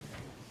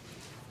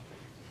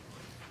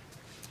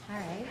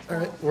All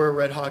right, we're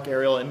Red Hawk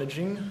Aerial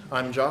Imaging.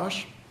 I'm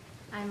Josh.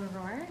 I'm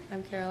Aurora.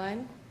 I'm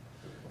Caroline.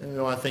 And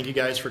we want to thank you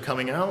guys for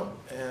coming out,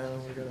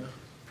 and we're going to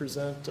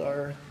present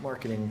our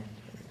marketing.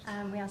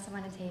 We also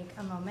want to take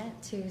a moment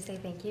to say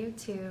thank you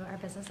to our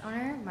business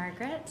owner,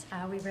 Margaret.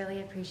 We really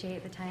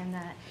appreciate the time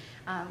that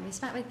we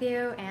spent with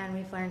you, and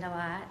we've learned a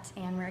lot,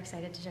 and we're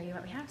excited to show you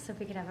what we have. So if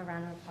we could have a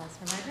round of applause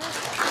for Margaret.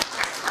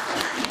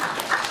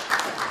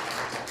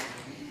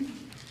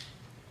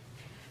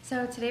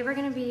 So today we're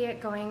going to be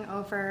going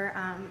over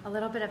a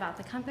little bit about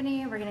the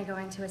company. We're going to go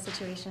into a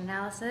situation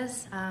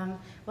analysis.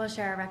 We'll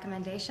share our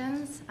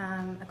recommendations,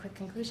 a quick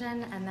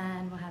conclusion, and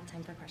then we'll have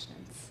time for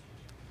questions.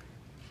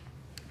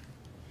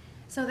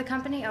 So the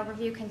company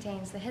overview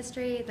contains the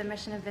history, the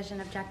mission and vision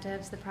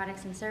objectives, the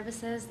products and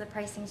services, the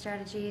pricing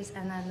strategies,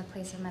 and then the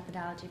place of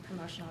methodology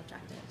promotional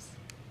objectives.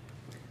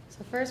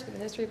 So first, for the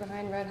history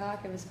behind Red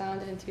Hawk, it was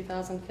founded in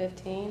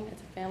 2015.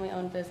 It's a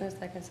family-owned business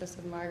that consists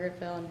of Margaret,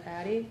 Bill, and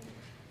Patty.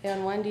 They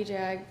own one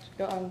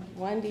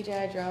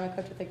DJI drone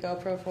equipped with a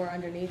GoPro 4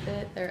 underneath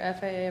it. They're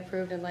FAA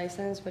approved and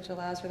licensed, which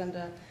allows for them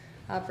to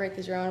operate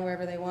the drone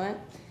wherever they want.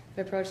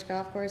 They've approached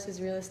golf courses,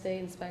 real estate,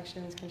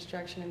 inspections,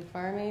 construction, and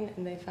farming,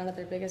 and they found that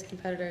their biggest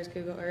competitor is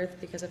Google Earth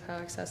because of how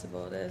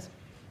accessible it is.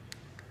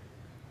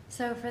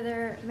 So for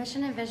their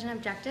mission and vision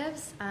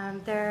objectives,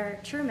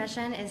 their true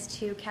mission is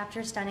to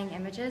capture stunning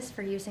images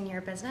for use in your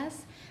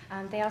business.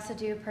 They also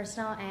do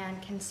personal and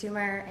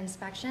consumer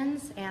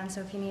inspections, and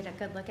so if you need a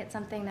good look at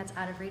something that's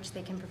out of reach,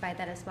 they can provide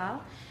that as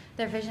well.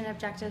 Their vision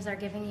objectives are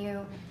giving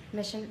you a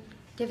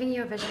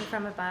vision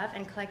from above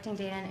and collecting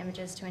data and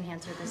images to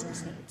enhance your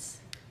business needs.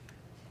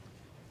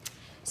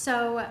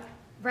 So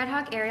Red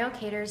Hawk Aerial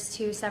caters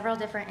to several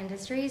different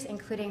industries,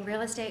 including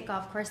real estate,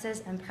 golf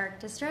courses, and park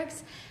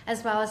districts,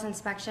 as well as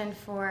inspection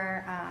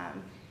for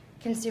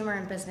consumer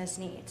and business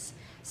needs.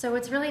 So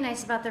what's really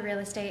nice about the real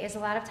estate is a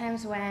lot of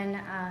times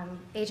when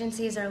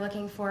agencies are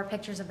looking for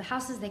pictures of the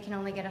houses, they can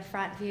only get a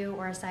front view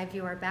or a side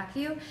view or a back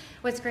view.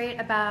 What's great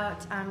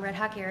about Red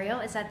Hawk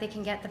Aerial is that they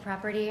can get the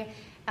property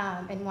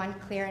in one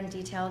clear and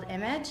detailed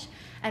image.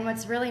 And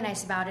what's really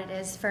nice about it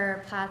is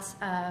for plots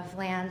of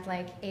land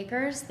like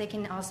acres, they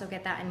can also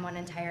get that in one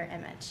entire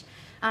image.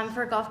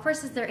 For golf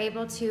courses, they're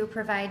able to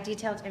provide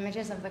detailed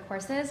images of the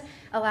courses,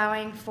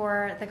 allowing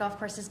for the golf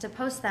courses to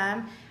post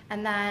them,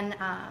 and then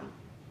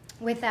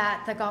with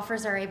that, the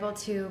golfers are able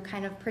to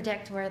kind of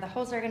predict where the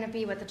holes are going to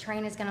be, what the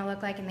terrain is going to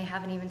look like, and they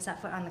haven't even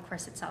set foot on the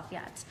course itself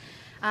yet.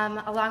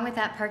 Along with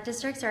that, park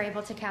districts are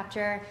able to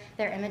capture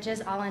their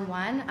images all in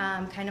one,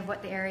 kind of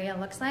what the area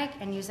looks like,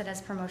 and use it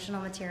as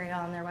promotional material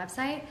on their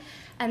website.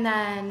 And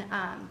then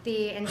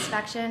the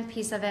inspection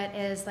piece of it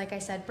is, like I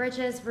said,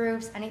 bridges,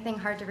 roofs, anything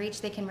hard to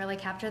reach, they can really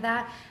capture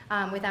that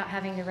without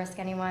having to risk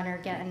anyone or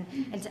get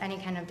into any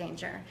kind of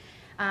danger.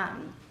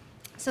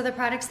 So the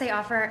products they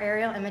offer are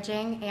aerial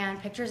imaging and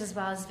pictures, as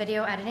well as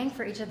video editing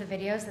for each of the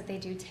videos that they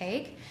do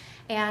take.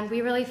 And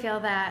we really feel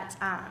that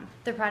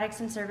the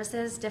products and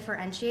services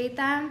differentiate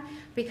them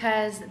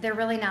because they're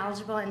really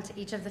knowledgeable into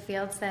each of the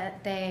fields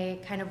that they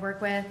kind of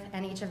work with,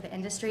 and each of the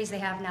industries. They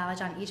have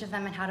knowledge on each of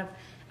them and how to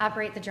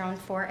operate the drone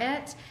for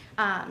it.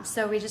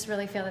 So we just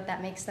really feel that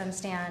that makes them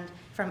stand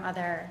from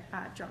other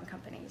drone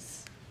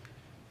companies.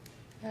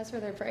 As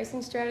for their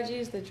pricing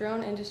strategies, the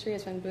drone industry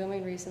has been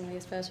booming recently,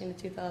 especially in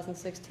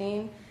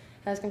 2016.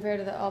 As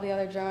compared to all the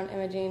other drone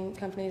imaging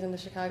companies in the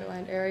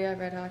Chicagoland area,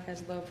 Red Hawk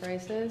has low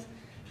prices.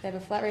 They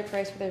have a flat rate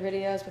price for their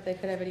videos, but they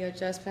could have video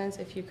adjustments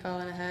if you call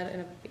in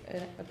ahead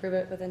and approve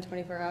it within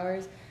 24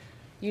 hours.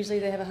 Usually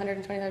they have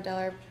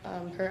 $125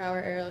 per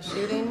hour aerial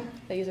shooting.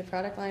 They use a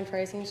product line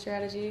pricing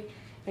strategy.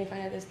 And we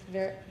find that this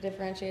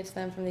differentiates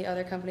them from the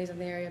other companies in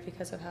the area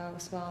because of how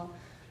small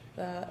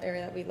the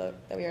area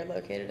that we are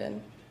located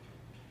in.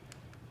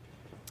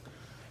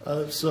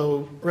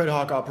 So Red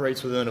Hawk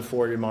operates within a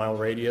 40-mile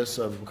radius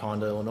of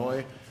Wauconda,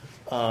 Illinois.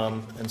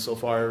 And so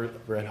far,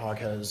 Red Hawk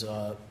has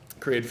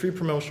created free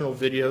promotional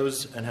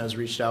videos and has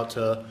reached out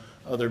to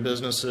other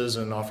businesses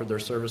and offered their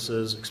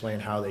services,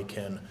 explained how they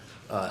can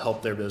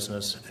help their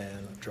business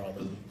and draw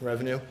them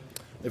revenue.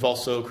 They've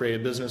also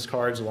created business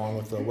cards along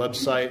with a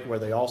website where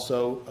they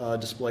also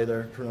display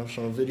their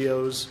promotional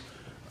videos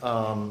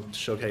to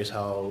showcase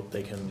how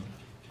they can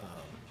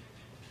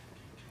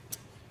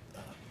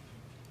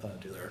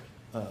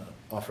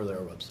offer their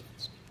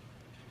websites.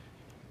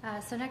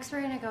 So next we're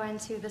going to go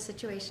into the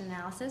situation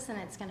analysis, and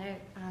it's going to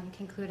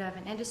conclude of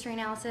an industry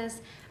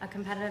analysis, a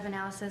competitive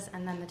analysis,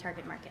 and then the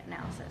target market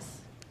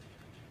analysis.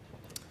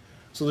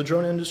 So the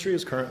drone industry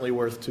is currently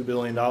worth $2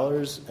 billion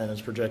and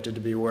is projected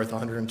to be worth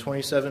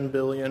 $127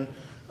 billion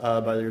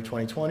by the year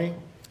 2020.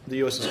 The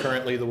U.S. is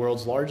currently the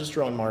world's largest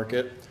drone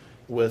market,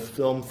 with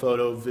film,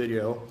 photo,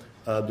 video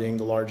being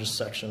the largest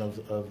section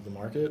of the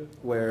market,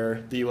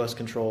 where the U.S.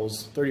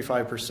 controls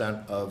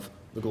 35% of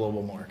the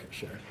global market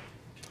share.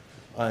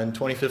 In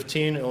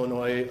 2015,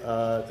 Illinois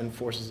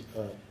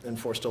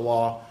enforced a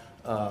law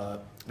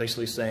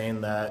basically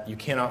saying that you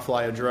cannot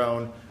fly a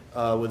drone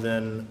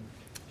within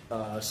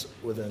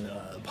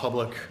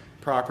public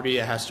property.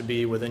 It has to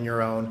be within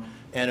your own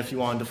And if you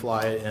wanted to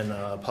fly it in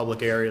a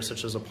public area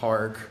such as a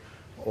park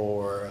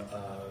or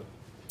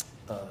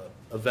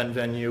event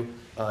venue,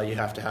 you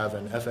have to have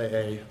an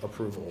FAA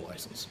approval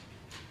license.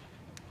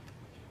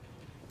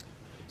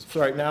 So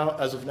right now,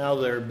 as of now,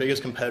 their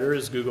biggest competitor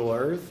is Google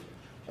Earth.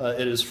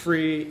 It is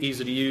free,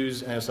 easy to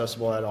use, and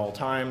accessible at all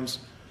times.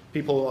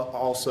 People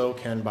also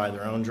can buy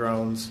their own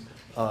drones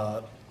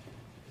at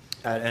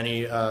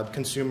any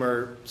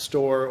consumer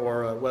store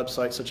or a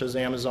website such as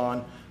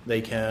Amazon.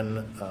 They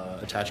can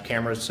attach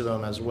cameras to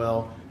them as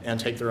well and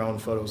take their own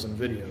photos and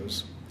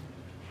videos.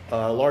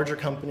 Larger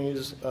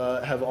companies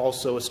have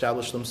also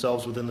established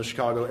themselves within the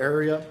Chicago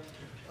area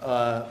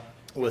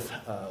with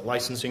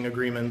licensing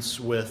agreements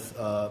with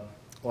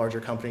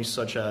larger companies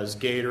such as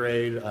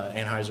Gatorade,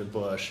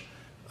 Anheuser-Busch,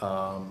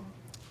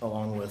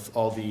 along with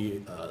all the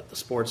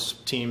sports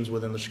teams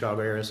within the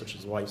Chicago area, such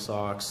as White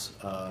Sox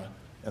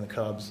and the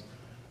Cubs.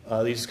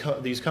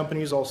 These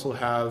companies also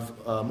have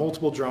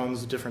multiple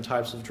drones, different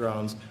types of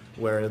drones,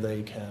 where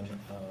they can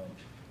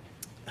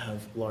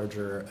have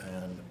larger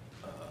and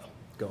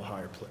go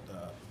higher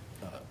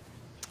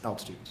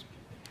altitudes.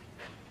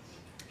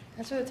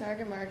 As for the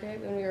target market,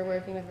 when we were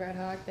working with Red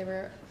Hawk, they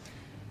were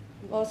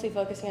mostly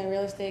focusing on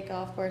real estate,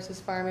 golf courses,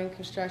 farming,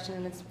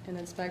 construction, and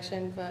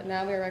inspection. But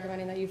now we are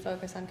recommending that you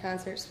focus on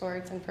concert,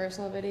 sports, and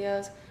personal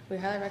videos. We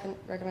highly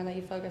recommend that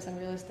you focus on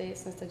real estate,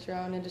 since the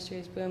drone industry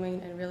is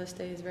booming and real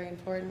estate is very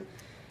important.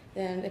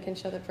 And it can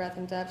show the breadth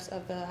and depth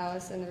of the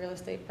house and the real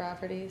estate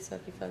property. So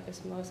if you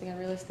focus mostly on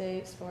real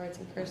estate, sports,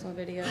 and personal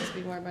videos,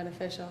 it'll be more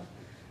beneficial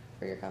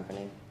for your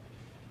company.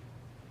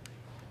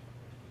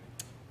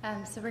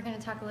 So we're going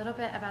to talk a little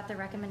bit about the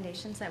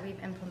recommendations that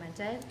we've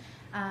implemented,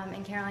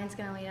 and Caroline's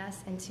going to lead us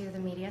into the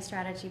media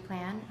strategy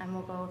plan, and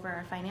we'll go over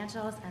our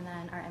financials and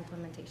then our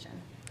implementation.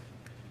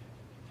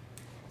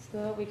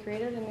 So we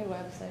created a new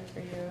website for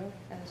you,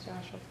 as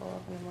Josh will pull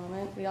up in a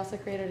moment. We also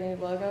created a new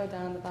logo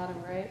down in the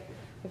bottom right.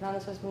 We found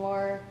this was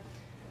more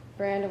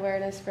brand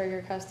awareness for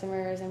your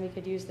customers, and we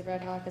could use the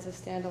Red Hawk as a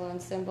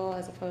standalone symbol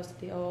as opposed to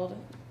the old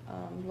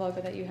logo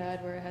that you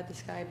had where it had the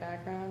sky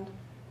background.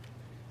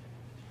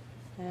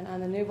 And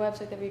on the new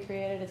website that we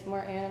created, it's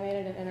more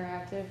animated and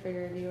interactive for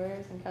your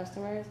viewers and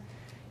customers.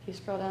 If you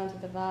scroll down to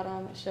the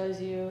bottom, it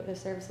shows you the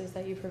services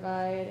that you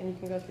provide, and you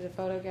can go through the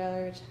photo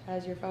gallery, which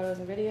has your photos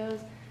and videos.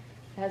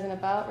 It has an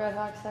About Red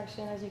Hawk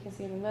section, as you can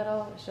see in the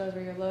middle. It shows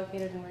where you're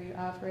located and where you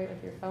operate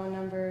with your phone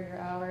number, your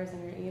hours,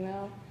 and your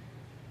email.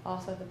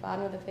 Also at the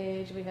bottom of the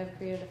page, we have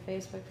created a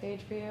Facebook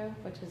page for you,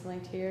 which is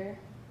linked here.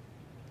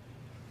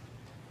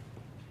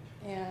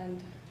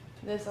 And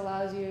this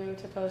allows you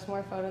to post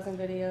more photos and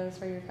videos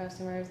for your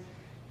customers.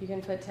 You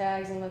can put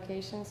tags and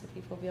locations so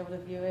people will be able to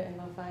view it and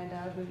they'll find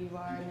out who you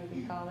are and they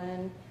can call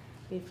in.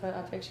 We put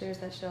up pictures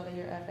that show that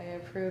you're FAA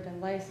approved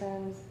and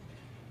licensed.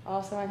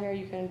 Also on here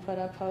you can put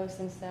up posts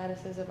and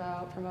statuses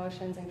about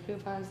promotions and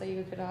coupons that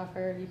you could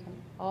offer. You can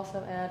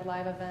also add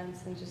live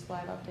events and just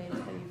live updates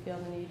that you feel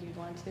the need you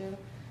want to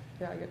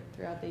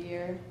throughout the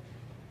year.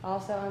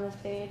 Also on this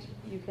page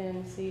you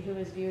can see who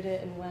has viewed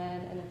it and when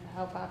and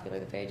how popular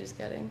the page is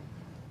getting.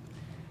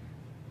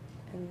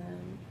 And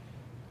then,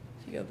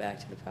 if you go back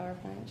to the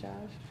PowerPoint, Josh.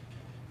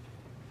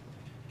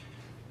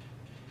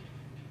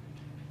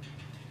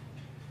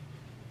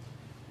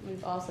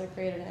 We've also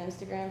created an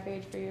Instagram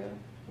page for you,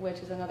 which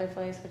is another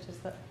place, which is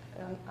the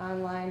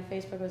online.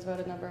 Facebook was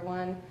voted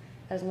 #1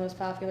 as the most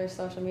popular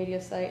social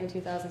media site in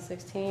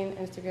 2016.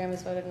 Instagram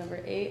was voted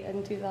 #8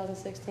 in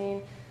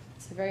 2016.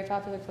 It's a very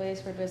popular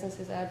place where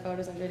businesses add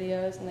photos and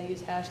videos, and they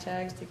use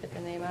hashtags to get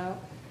the name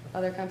out.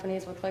 Other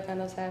companies will click on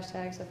those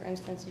hashtags. So for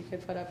instance, you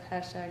could put up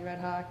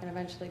 #RedHawk and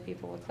eventually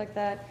people will click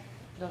that.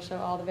 It'll show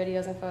all the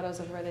videos and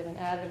photos of where they've been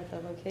added with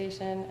the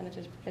location, and it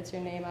just gets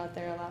your name out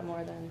there a lot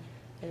more than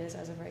it is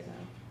as of right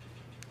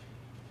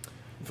now.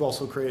 We've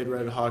also created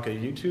Red Hawk a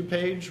YouTube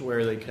page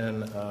where they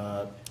can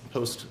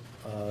post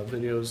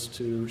videos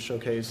to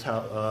showcase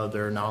how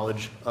their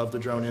knowledge of the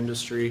drone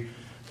industry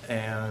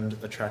and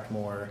attract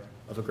more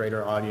of a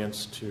greater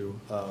audience to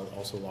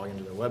also log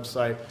into their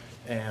website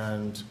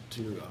and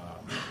to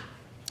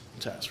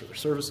ask for their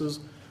services.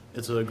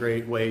 It's a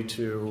great way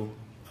to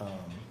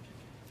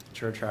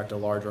attract a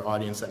larger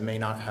audience that may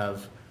not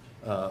have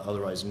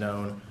otherwise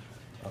known.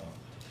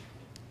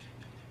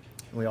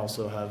 We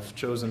also have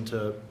chosen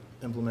to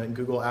implement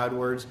Google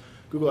AdWords.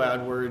 Google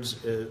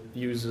AdWords, it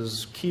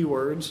uses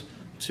keywords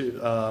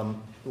to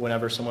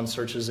whenever someone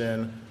searches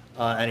in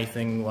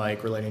anything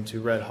like relating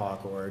to Red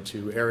Hawk or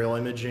to aerial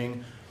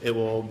imaging, it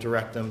will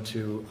direct them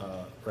to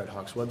Red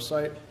Hawk's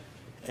website.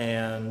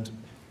 And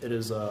it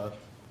is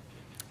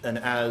an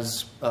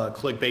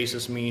as-click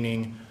basis,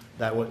 meaning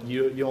that what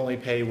you only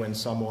pay when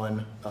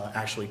someone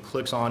actually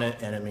clicks on it,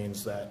 and it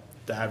means that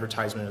the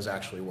advertisement is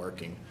actually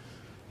working.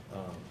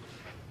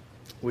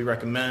 We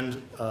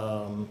recommend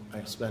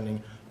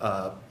spending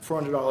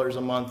 $400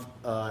 a month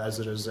as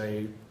it is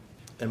an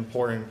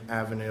important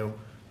avenue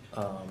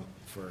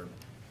for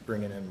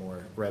bringing in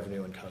more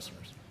revenue and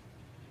customers.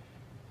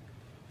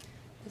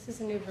 This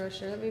is a new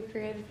brochure that we've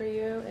created for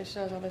you. It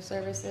shows all the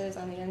services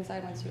on the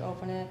inside once you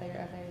open it, that you're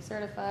FAA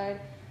certified.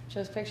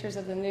 Shows pictures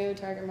of the new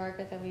target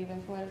market that we've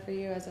implemented for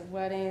you as of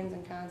weddings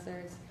and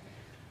concerts.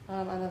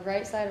 On the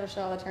right side, it'll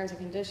show all the terms and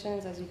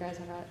conditions as you guys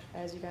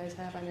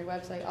have on your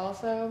website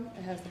also.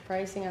 It has the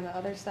pricing on the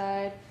other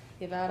side,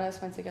 the about us,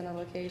 once again the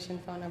location,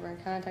 phone number,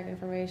 and contact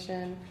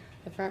information.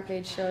 The front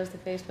page shows the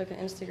Facebook and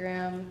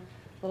Instagram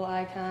little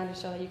icon to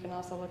show that you can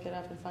also look it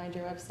up and find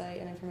your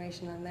website and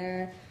information on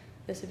there.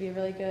 This would be a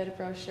really good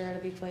brochure to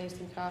be placed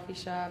in coffee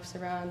shops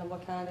around the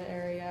Wakanda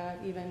area,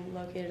 even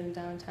located in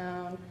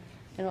downtown.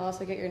 And it'll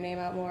also get your name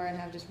out more and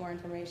have just more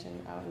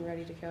information out and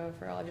ready to go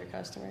for all of your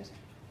customers.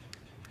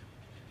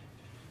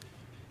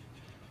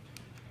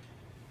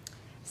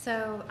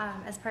 So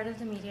as part of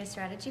the media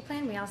strategy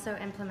plan, we also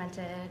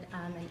implemented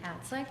an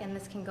ad slick, and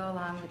this can go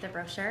along with the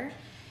brochure.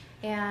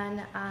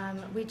 And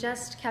we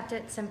just kept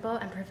it simple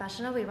and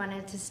professional. We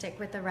wanted to stick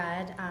with the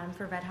red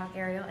for Red Hawk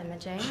Aerial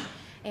Imaging.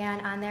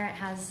 And on there it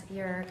has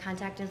your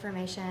contact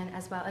information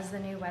as well as the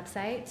new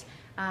website.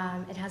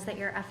 It has that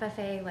you're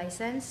FFA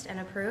licensed and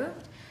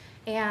approved.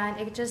 And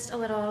it just a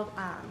little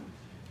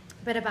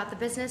bit about the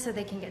business so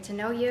they can get to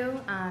know you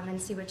and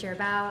see what you're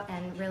about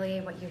and really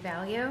what you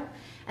value.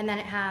 And then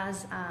it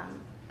has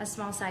a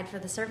small side for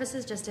the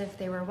services, just if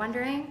they were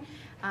wondering.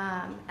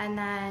 And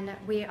then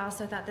we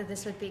also thought that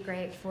this would be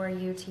great for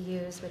you to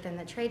use within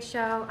the trade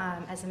show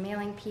as a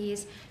mailing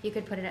piece. You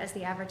could put it as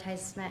the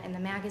advertisement in the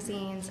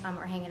magazines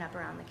or hang it up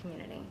around the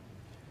community.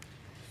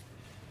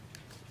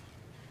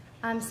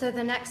 So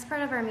the next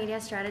part of our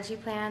media strategy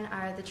plan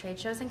are the trade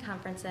shows and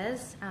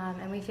conferences,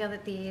 and we feel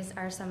that these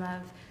are some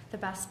of the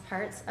best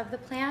parts of the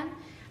plan.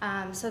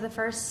 So the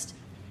first,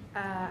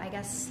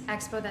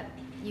 expo that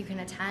you can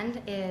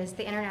attend is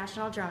the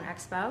International Drone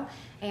Expo,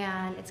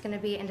 and it's going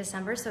to be in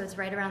December, so it's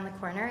right around the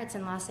corner. It's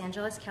in Los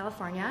Angeles,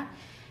 California,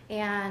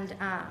 and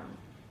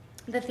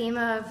the theme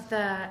of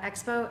the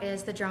expo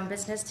is the drone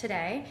business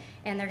today,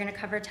 and they're going to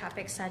cover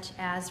topics such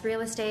as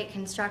real estate,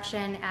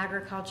 construction,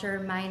 agriculture,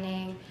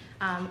 mining,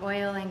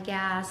 oil and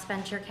gas,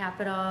 venture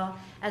capital,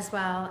 as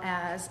well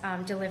as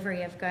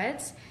delivery of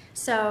goods.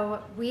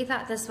 So we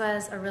thought this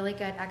was a really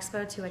good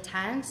expo to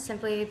attend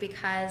simply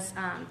because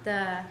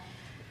the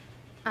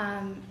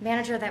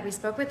manager that we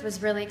spoke with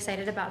was really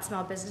excited about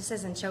small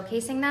businesses and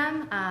showcasing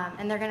them,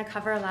 and they're going to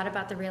cover a lot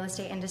about the real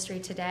estate industry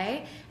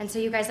today. And so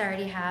you guys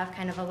already have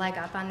kind of a leg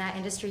up on that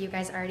industry. You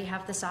guys already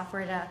have the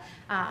software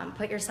to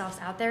put yourselves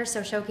out there.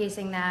 So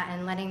showcasing that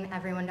and letting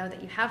everyone know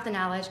that you have the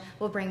knowledge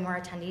will bring more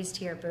attendees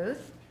to your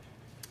booth.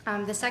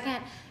 The second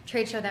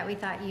trade show that we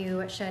thought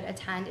you should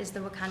attend is the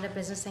Wakanda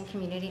Business and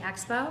Community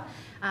Expo.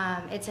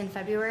 It's in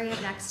February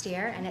of next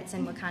year, and it's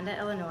in Wakanda,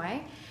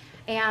 Illinois.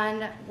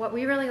 And what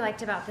we really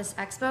liked about this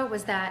expo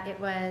was that it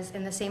was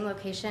in the same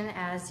location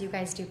as you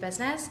guys do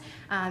business.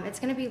 It's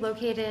going to be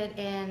located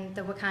in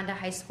the Wakanda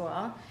High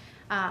School.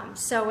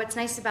 So what's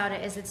nice about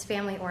it is it's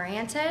family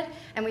oriented,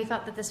 and we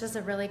felt that this was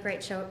a really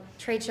great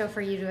trade show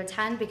for you to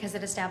attend because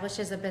it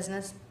establishes a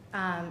business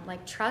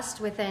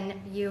trust within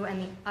you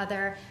and the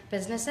other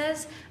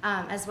businesses,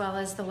 as well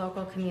as the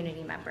local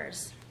community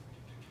members.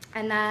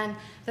 And then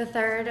the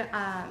third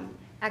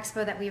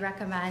expo that we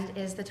recommend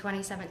is the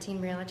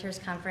 2017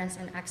 Realtors Conference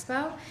and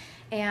Expo.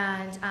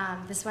 And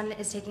this one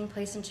is taking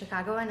place in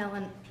Chicago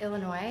and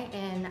Illinois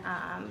in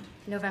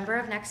November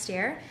of next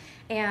year.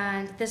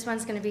 And this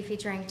one's going to be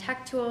featuring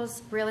tech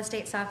tools, real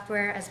estate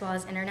software, as well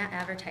as internet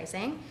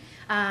advertising.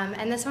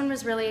 And this one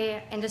was really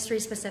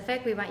industry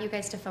specific. We want you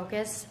guys to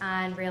focus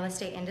on real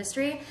estate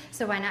industry,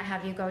 so why not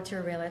have you go to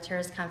a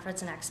Realtors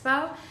Conference and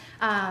Expo?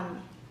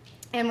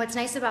 And what's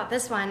nice about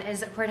this one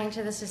is, according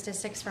to the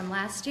statistics from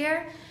last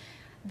year,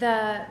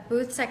 the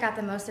booths that got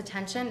the most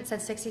attention, it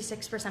said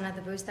 66% of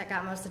the booths that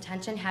got most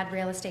attention had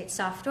real estate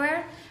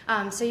software.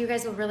 So you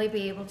guys will really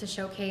be able to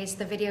showcase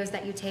the videos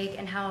that you take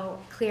and how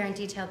clear and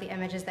detailed the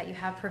images that you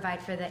have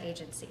provide for the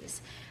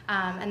agencies.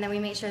 And then we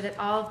made sure that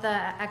all of the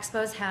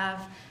expos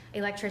have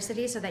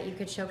electricity so that you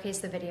could showcase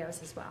the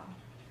videos as well.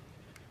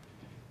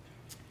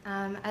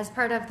 As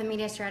part of the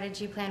media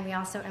strategy plan, we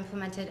also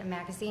implemented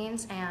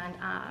magazines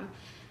and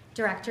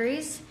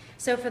directories.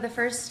 So for the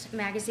first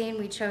magazine,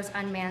 we chose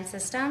Unmanned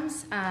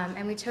Systems,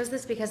 and we chose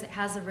this because it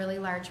has a really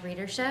large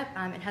readership.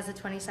 It has a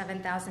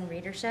 27,000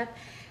 readership,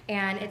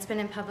 and it's been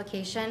in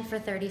publication for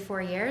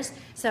 34 years.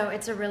 So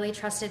it's a really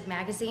trusted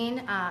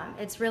magazine.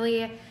 It's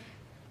really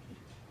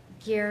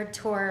geared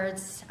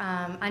towards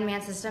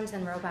unmanned systems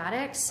and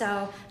robotics.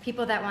 So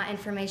people that want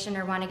information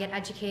or want to get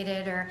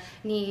educated or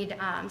need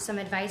some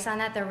advice on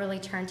that, they'll really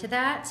turn to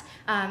that.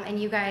 And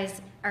you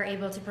guys are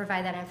able to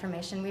provide that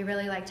information. We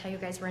really liked how you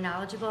guys were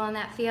knowledgeable in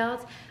that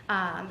field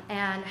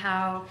and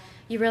how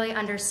you really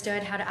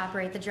understood how to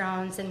operate the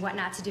drones and what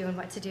not to do and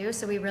what to do.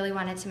 So we really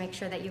wanted to make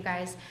sure that you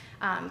guys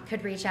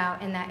could reach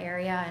out in that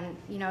area. And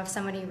if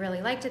somebody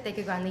really liked it, they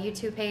could go on the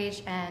YouTube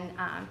page and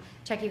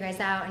check you guys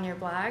out and your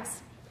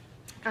blogs.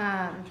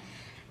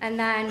 And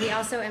then we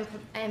also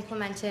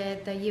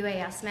implemented the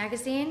UAS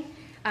magazine,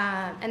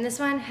 and this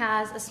one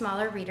has a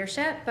smaller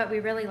readership, but we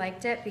really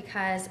liked it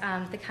because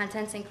the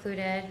contents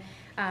included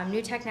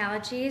new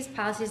technologies,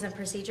 policies and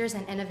procedures,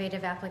 and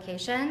innovative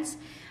applications.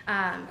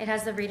 It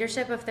has the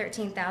readership of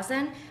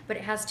 13,000, but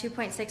it has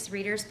 2.6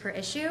 readers per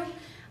issue.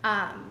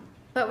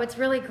 But what's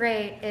really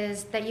great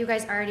is that you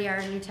guys already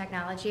are new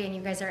technology and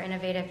you guys are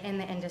innovative in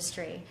the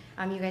industry.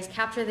 You guys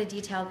capture the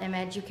detailed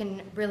image. You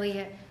can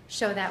really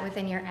show that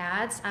within your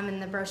ads.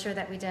 And the brochure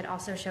that we did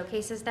also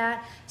showcases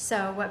that.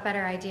 So what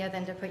better idea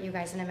than to put you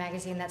guys in a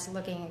magazine that's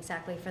looking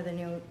exactly for the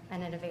new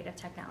and innovative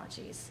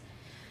technologies.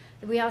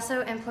 We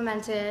also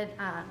implemented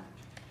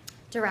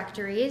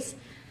directories.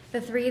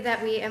 The 3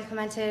 that we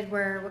implemented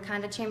were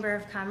Wakanda Chamber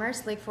of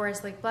Commerce, Lake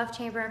Forest Lake Bluff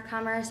Chamber of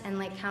Commerce, and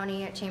Lake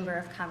County Chamber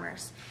of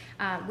Commerce.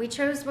 We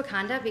chose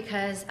Wakanda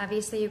because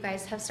obviously you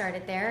guys have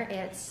started there.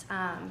 It's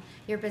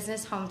your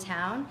business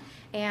hometown,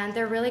 and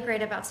they're really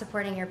great about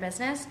supporting your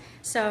business.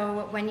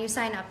 So when you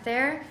sign up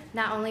there,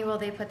 not only will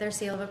they put their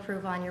seal of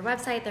approval on your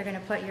website, they're going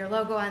to put your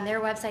logo on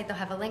their website, they'll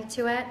have a link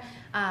to it.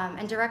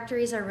 And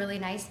directories are really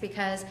nice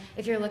because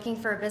if you're looking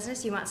for a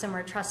business, you want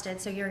somewhere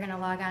trusted. So you're going to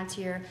log on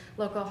to your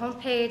local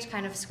homepage,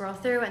 kind of scroll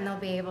through, and they'll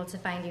be able to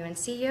find you and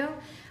see you.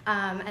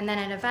 And then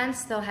at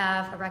events, they'll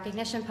have a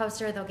recognition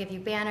poster, they'll give you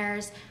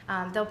banners,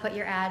 they'll put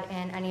your ad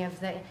in any of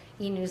the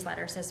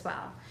e-newsletters as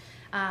well.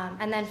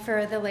 And then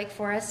for the Lake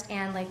Forest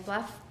and Lake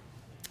Bluff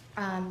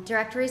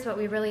directories, what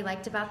we really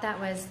liked about that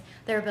was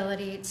their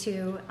ability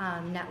to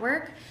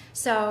network.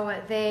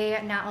 So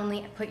they not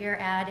only put your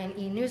ad in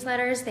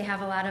e-newsletters, they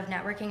have a lot of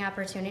networking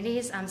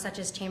opportunities, such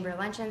as chamber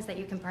luncheons that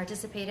you can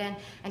participate in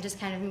and just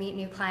kind of meet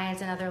new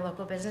clients and other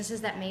local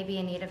businesses that may be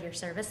in need of your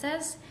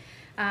services.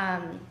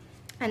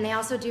 And they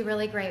also do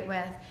really great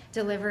with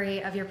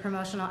delivery of your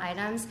promotional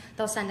items.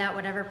 They'll send out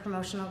whatever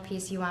promotional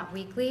piece you want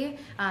weekly,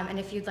 and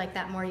if you'd like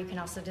that more, you can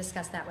also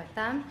discuss that with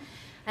them.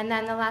 And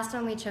then the last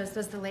one we chose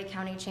was the Lake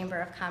County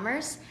Chamber of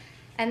Commerce.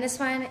 And this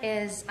one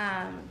is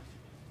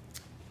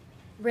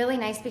really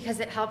nice because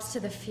it helps to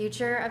the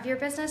future of your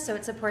business, so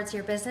it supports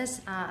your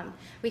business.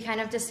 We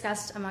kind of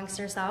discussed amongst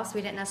ourselves,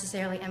 we didn't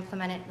necessarily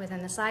implement it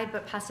within the slide,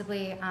 but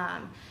possibly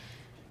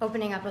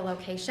opening up a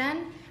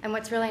location. And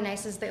what's really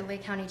nice is the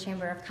Lake County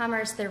Chamber of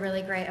Commerce, they're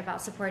really great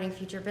about supporting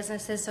future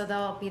businesses, so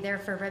they'll be there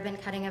for ribbon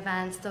cutting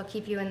events, they'll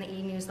keep you in the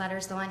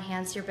e-newsletters, they'll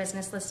enhance your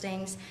business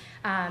listings,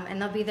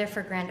 and they'll be there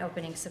for grand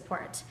opening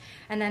support.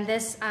 And then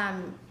this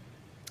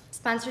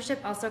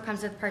sponsorship also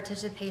comes with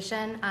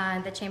participation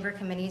on the Chamber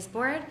Committees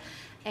Board.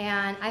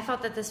 And I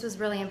felt that this was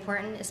really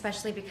important,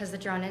 especially because the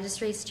drone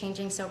industry is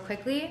changing so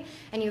quickly,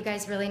 and you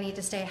guys really need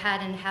to stay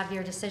ahead and have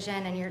your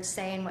decision and your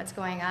say in what's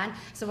going on.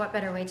 So what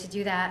better way to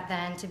do that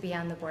than to be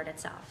on the board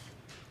itself?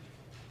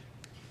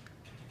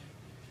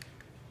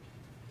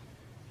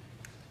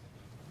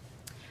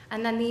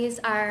 And then these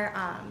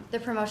are the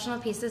promotional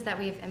pieces that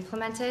we've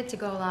implemented to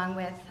go along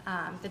with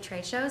the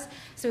trade shows.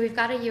 So we've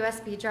got a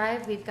USB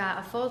drive, we've got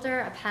a folder,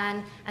 a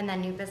pen, and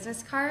then new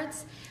business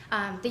cards.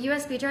 The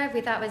USB drive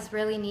we thought was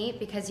really neat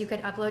because you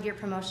could upload your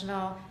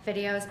promotional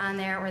videos on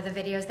there, or the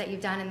videos that you've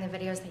done and the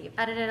videos that you've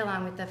edited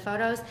along with the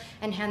photos,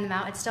 and hand them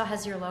out. It still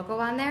has your logo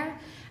on there.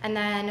 And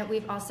then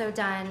we've also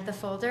done the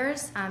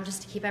folders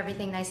just to keep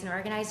everything nice and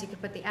organized. You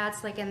could put the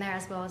ads link in there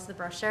as well as the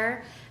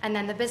brochure. And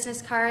then the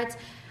business cards,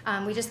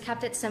 we just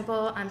kept it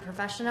simple and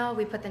professional.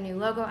 We put the new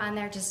logo on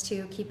there just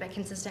to keep it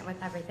consistent with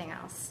everything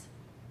else.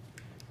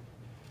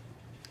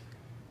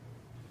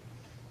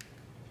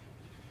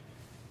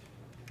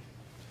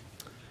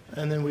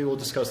 And then we will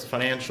discuss the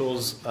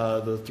financials,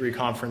 the 3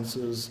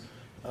 conferences,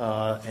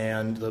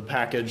 and the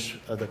package,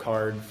 the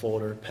card,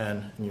 folder,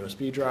 pen, and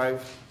USB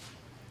drive.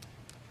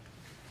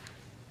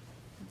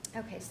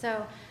 Okay,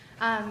 so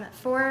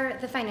for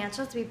the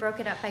financials, we broke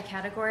it up by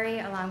category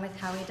along with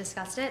how we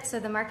discussed it. So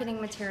the marketing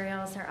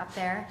materials are up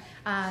there.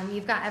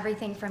 You've got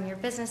everything from your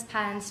business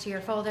pens to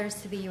your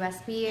folders to the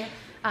USB,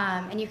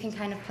 and you can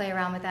kind of play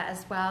around with that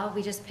as well.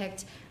 We just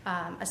picked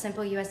a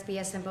simple USB,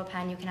 a simple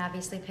pen. You can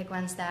obviously pick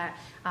ones that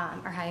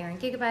are higher in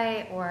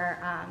gigabyte or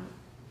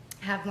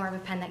have more of a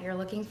pen that you're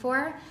looking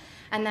for.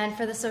 And then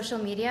for the social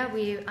media,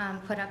 we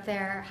put up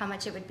there how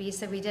much it would be.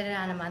 So we did it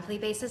on a monthly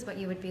basis, what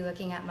you would be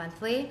looking at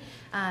monthly.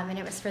 And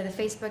it was for the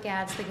Facebook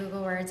ads, the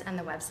Google Words, and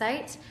the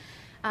website.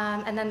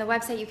 And then the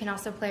website you can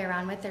also play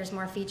around with. There's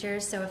more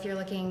features. So if you're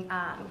looking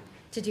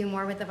to do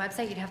more with the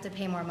website, you'd have to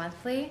pay more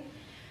monthly.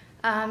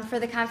 For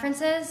the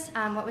conferences,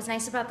 what was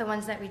nice about the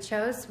ones that we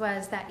chose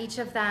was that each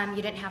of them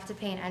you didn't have to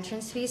pay an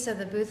entrance fee, so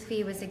the booth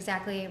fee was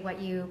exactly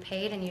what you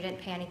paid and you didn't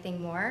pay anything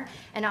more.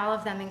 And all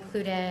of them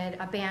included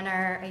a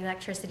banner,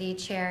 electricity,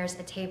 chairs,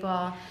 a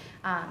table,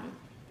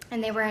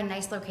 and they were in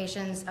nice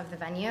locations of the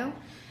venue.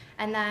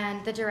 And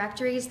then the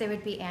directories, they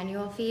would be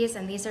annual fees,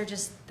 and these are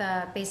just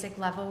the basic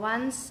level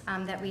ones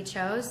that we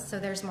chose,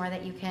 so there's more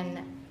that you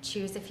can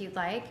choose if you'd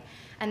like.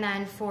 And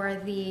then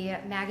for the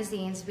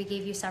magazines, we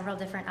gave you several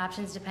different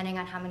options depending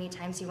on how many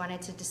times you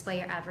wanted to display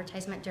your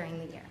advertisement during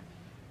the year.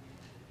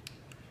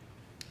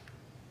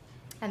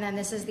 And then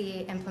this is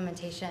the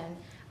implementation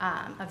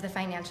of the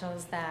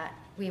financials that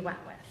we went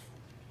with.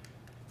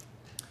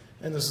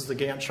 And this is the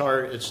Gantt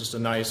chart. It's just a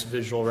nice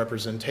visual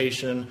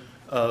representation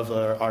of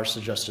our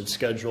suggested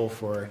schedule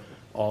for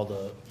all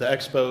the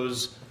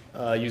expos.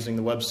 using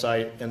the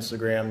website,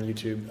 Instagram,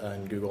 YouTube,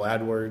 and Google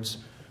AdWords.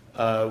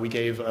 We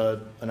gave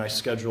a nice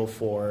schedule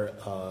for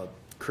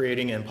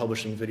creating and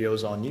publishing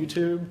videos on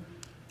YouTube,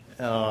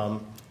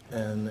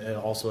 and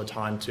also a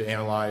time to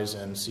analyze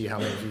and see how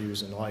many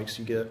views and likes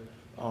you get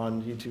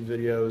on YouTube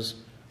videos.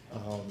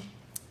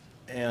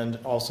 And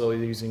also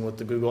using with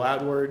the Google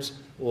AdWords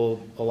will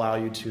allow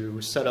you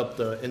to set up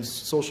the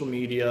social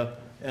media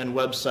and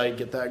website,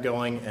 get that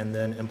going, and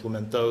then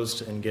implement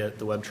those and get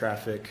the web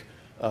traffic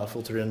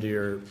filtered into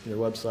your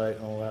website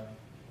and all that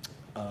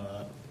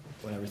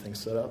when everything's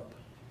set up.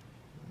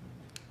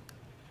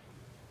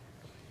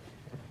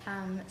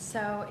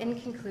 So in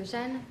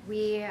conclusion,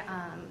 we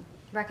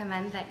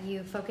recommend that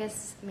you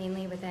focus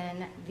mainly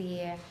within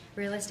the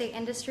real estate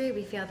industry.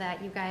 We feel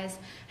that you guys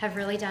have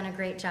really done a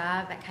great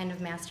job at kind of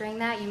mastering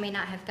that. You may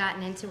not have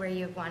gotten into where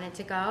you wanted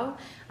to go.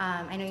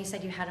 I know you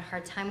said you had a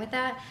hard time with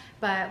that,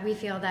 but we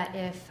feel that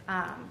if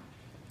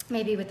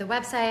maybe with the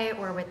website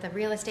or with the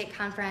real estate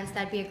conference,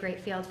 that'd be a great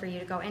field for you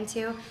to go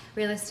into.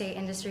 Real estate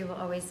industry will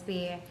always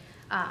be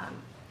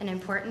an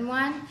important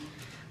one.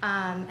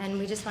 And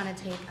we just want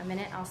to take a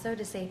minute also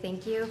to say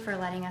thank you for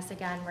letting us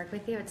again work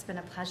with you. It's been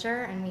a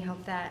pleasure, and we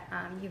hope that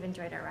you've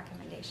enjoyed our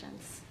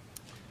recommendations.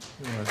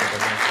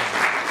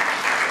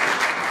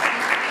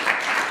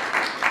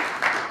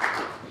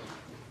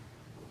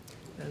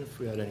 And if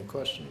we had any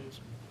questions,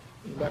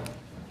 in the back.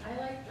 I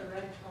like the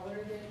red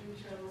color that you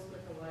chose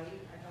with the white.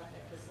 I thought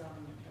that was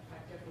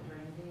effective for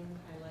branding.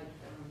 I liked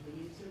the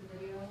YouTube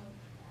video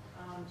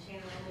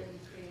channel that you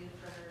created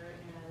for her,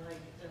 and I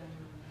liked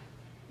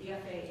the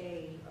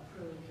FAA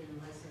approved in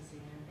licensing.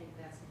 I think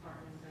that's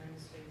important in our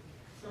industry.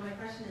 So my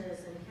question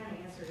is, and you kind of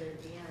answered it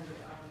at the end,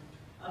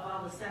 of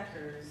all the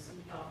sectors,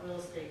 you thought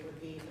real estate would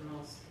be the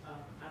most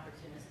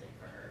opportunistic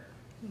for her.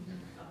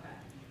 Okay.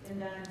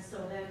 And then,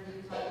 so then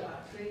you talked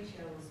about trade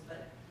shows,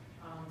 but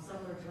some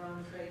were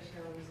drone trade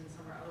shows and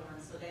some are other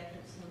ones, so that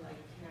didn't seem like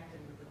connected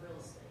with the real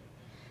estate.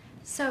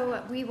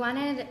 So we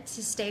wanted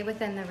to stay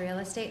within the real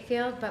estate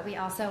field, but we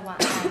also want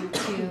them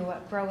to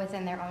grow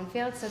within their own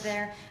field. So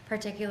they're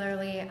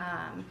particularly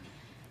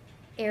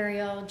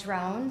aerial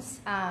drones.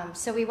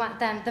 So we want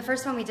them, the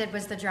first one we did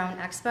was the Drone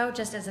Expo,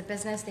 just as a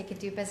business. They could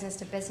do business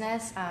to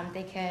business.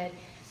 They could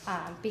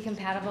be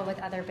compatible with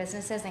other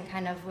businesses and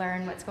kind of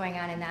learn what's going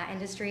on in that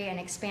industry and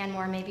expand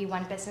more. Maybe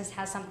one business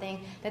has something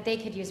that they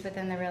could use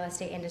within the real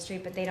estate industry,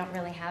 but they don't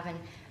really have an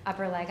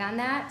upper leg on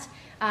that.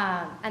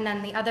 And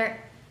then the other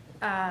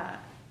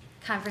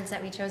conference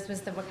that we chose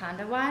was the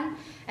Wakanda one.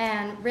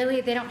 And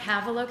really, they don't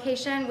have a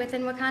location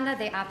within Wakanda.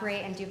 They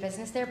operate and do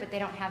business there, but they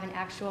don't have an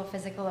actual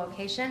physical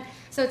location.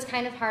 So it's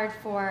kind of hard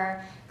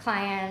for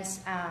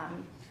clients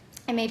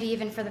and maybe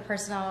even for the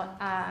personal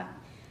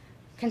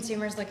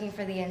consumers looking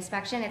for the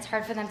inspection. It's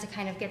hard for them to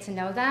kind of get to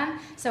know them.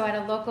 So at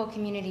a local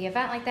community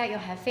event like that, you'll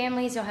have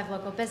families, you'll have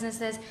local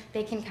businesses.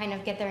 They can kind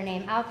of get their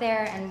name out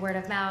there and word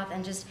of mouth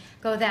and just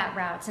go that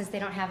route, since they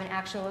don't have an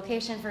actual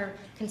location for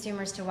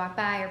consumers to walk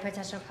by or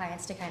potential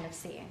clients to kind of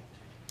see.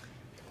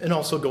 And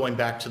also going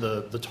back to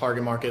the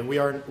target market,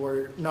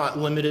 we're not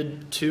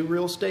limited to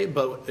real estate,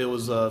 but it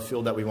was a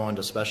field that we wanted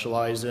to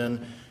specialize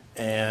in.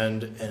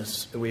 And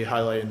as we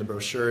highlight in the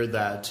brochure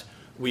that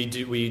we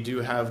do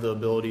have the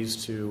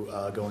abilities to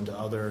go into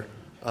other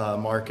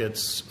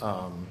markets,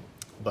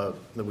 but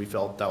that we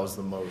felt that was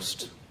the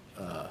most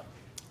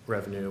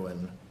revenue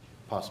and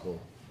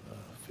possible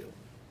field.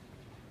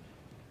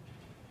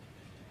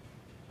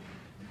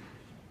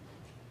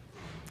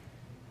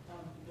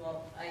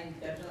 Well, I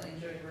definitely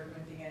enjoyed working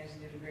with you guys.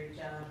 You did a great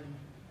job in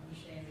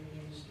understanding the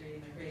industry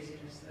and the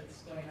craziness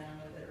that's going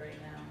on with it right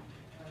now.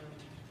 I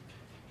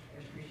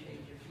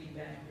appreciate your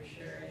feedback for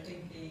sure. I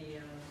think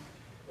the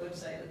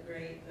website looked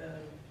great,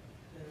 the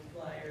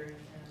flyer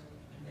and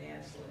the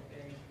ads look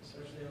great,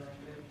 especially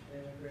they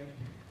look great.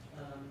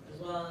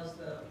 As well as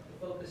the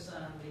focus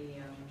on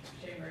the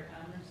Chamber of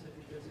Commerce. I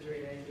think that's a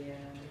great idea.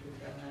 I think we've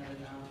gotten that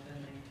enough,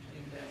 and I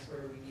think that's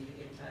where we need to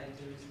get tied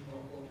to some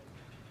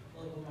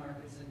local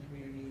markets and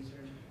communities,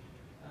 or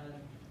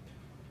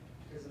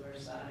because of our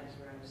size,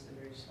 we're obviously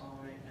very small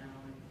right now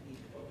and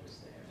need to focus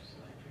there. So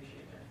I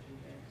appreciate that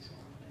feedback as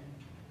well. And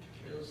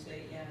real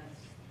estate, yeah,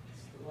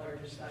 it's the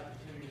largest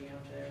opportunity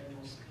out there, the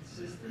most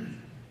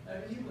consistent.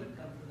 You would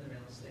come from the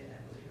real estate,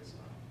 I believe, as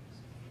well.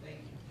 So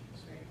thank you.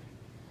 It's great.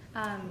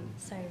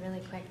 Sorry,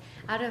 really quick.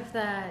 Out of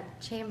the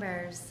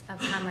chambers of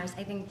commerce,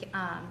 I think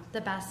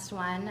the best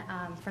one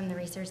from the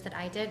research that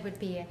I did would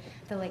be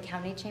the Lake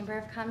County Chamber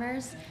of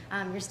Commerce.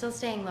 You're still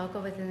staying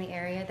local within the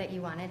area that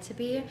you want it to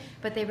be,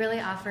 but they really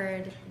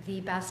offered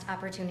the best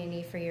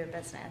opportunity for your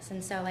business.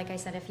 And so, like I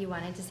said, if you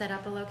wanted to set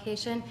up a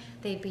location,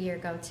 they'd be your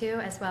go-to,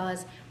 as well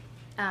as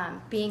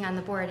being on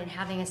the board and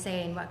having a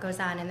say in what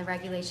goes on in the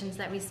regulations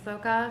that we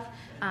spoke of.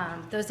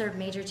 Those are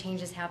major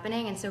changes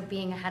happening, and so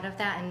being ahead of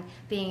that and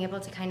being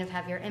able to kind of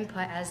have your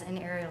input as an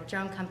aerial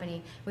drone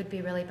company would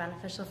be really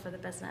beneficial for the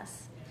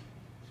business.